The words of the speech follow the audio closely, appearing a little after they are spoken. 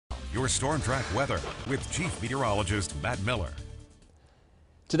your Storm Track weather with Chief Meteorologist Matt Miller.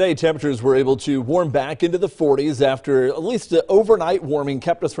 Today, temperatures were able to warm back into the 40s after at least the overnight warming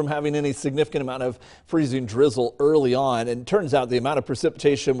kept us from having any significant amount of freezing drizzle early on. And it turns out the amount of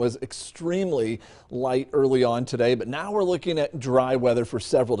precipitation was extremely light early on today. But now we're looking at dry weather for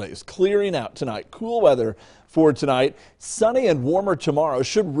several days. Clearing out tonight, cool weather for tonight. Sunny and warmer tomorrow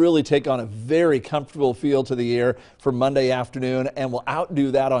should really take on a very comfortable feel to the air for Monday afternoon, and we'll outdo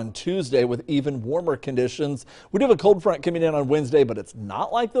that on Tuesday with even warmer conditions. We do have a cold front coming in on Wednesday, but it's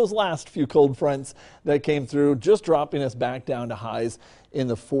not like those last few cold fronts that came through, just dropping us back down to highs in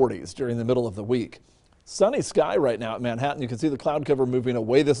the 40s during the middle of the week. Sunny sky right now at Manhattan. You can see the cloud cover moving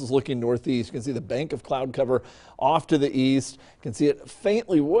away. This is looking northeast. You can see the bank of cloud cover off to the east. You can see it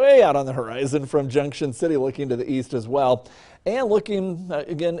faintly way out on the horizon from Junction City looking to the east as well. And looking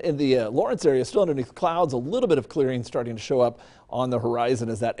again in the Lawrence area, still underneath clouds, a little bit of clearing starting to show up on the horizon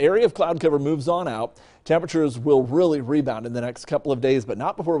as that area of cloud cover moves on out. Temperatures will really rebound in the next couple of days, but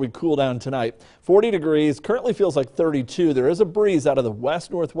not before we cool down tonight. 40 degrees, currently feels like 32. There is a breeze out of the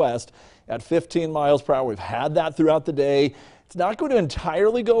west-northwest at 15 miles per hour. We've had that throughout the day. It's not going to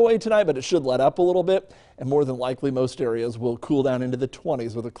entirely go away tonight, but it should let up a little bit, and more than likely most areas will cool down into the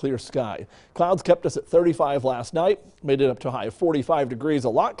 20s with a clear sky. Clouds kept us at 35 last night, made it up to a high of 45 degrees, a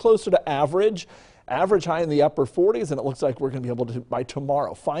lot closer to average. Average high in the upper 40s, and it looks like we're going to be able to, by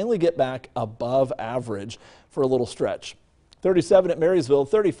tomorrow, finally get back above average for a little stretch. 37 at Marysville,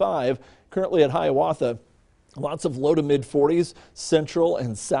 35 currently at Hiawatha. Lots of low to mid 40s, central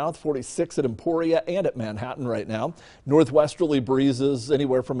and south, 46 at Emporia and at Manhattan right now. Northwesterly breezes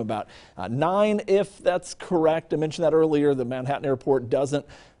anywhere from about 9, if that's correct. I mentioned that earlier. The Manhattan airport doesn't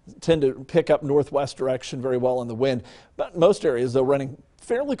tend to pick up northwest direction very well in the wind, but most areas, though, running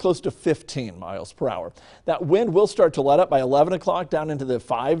fairly close to 15 miles per hour. That wind will start to let up by 11 o'clock down into the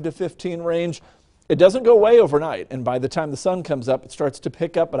 5 to 15 range. It doesn't go away overnight, and by the time the sun comes up, it starts to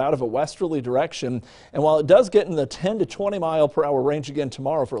pick up, but out of a westerly direction. And while it does get in the 10 to 20 mile per hour range again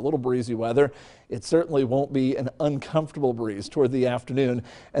tomorrow for a little breezy weather, it certainly won't be an uncomfortable breeze toward the afternoon.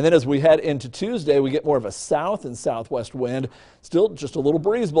 And then as we head into Tuesday, we get more of a south and southwest wind. Still just a little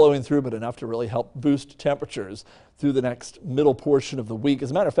breeze blowing through, but enough to really help boost temperatures through the next middle portion of the week.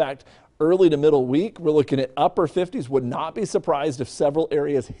 As a matter of fact, early to middle week, we're looking at upper 50s. Would not be surprised if several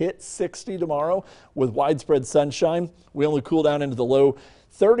areas hit 60 tomorrow with widespread sunshine. We only cool down into the low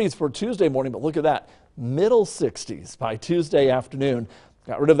 30s for Tuesday morning, but look at that, middle 60s by Tuesday afternoon.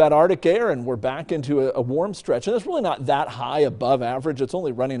 Got rid of that Arctic air and we're back into a warm stretch. And it's really not that high above average. It's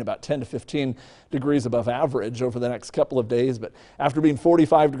only running about 10 to 15 degrees above average over the next couple of days. But after being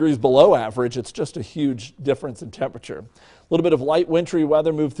 45 degrees below average, it's just a huge difference in temperature. A little bit of light wintry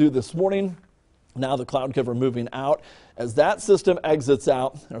weather moved through this morning. Now the cloud cover moving out. As that system exits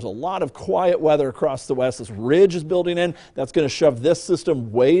out, there's a lot of quiet weather across the west. This ridge is building in. That's going to shove this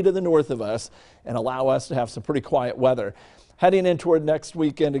system way to the north of us and allow us to have some pretty quiet weather. Heading in toward next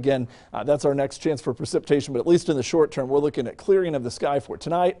weekend, again, that's our next chance for precipitation, but at least in the short term, we're looking at clearing of the sky for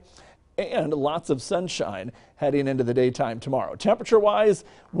tonight and lots of sunshine heading into the daytime tomorrow. Temperature-wise,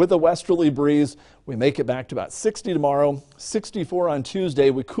 with a westerly breeze, we make it back to about 60 tomorrow, 64 on Tuesday.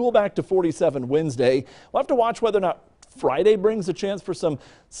 We cool back to 47 Wednesday. We'll have to watch whether or not Friday brings a chance for some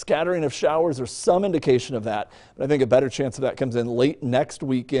scattering of showers or some indication of that. But I think a better chance of that comes in late next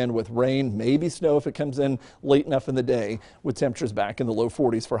weekend with rain, maybe snow if it comes in late enough in the day, with temperatures back in the low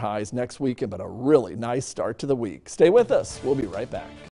 40s for highs next weekend, but a really nice start to the week. Stay with us. We'll be right back.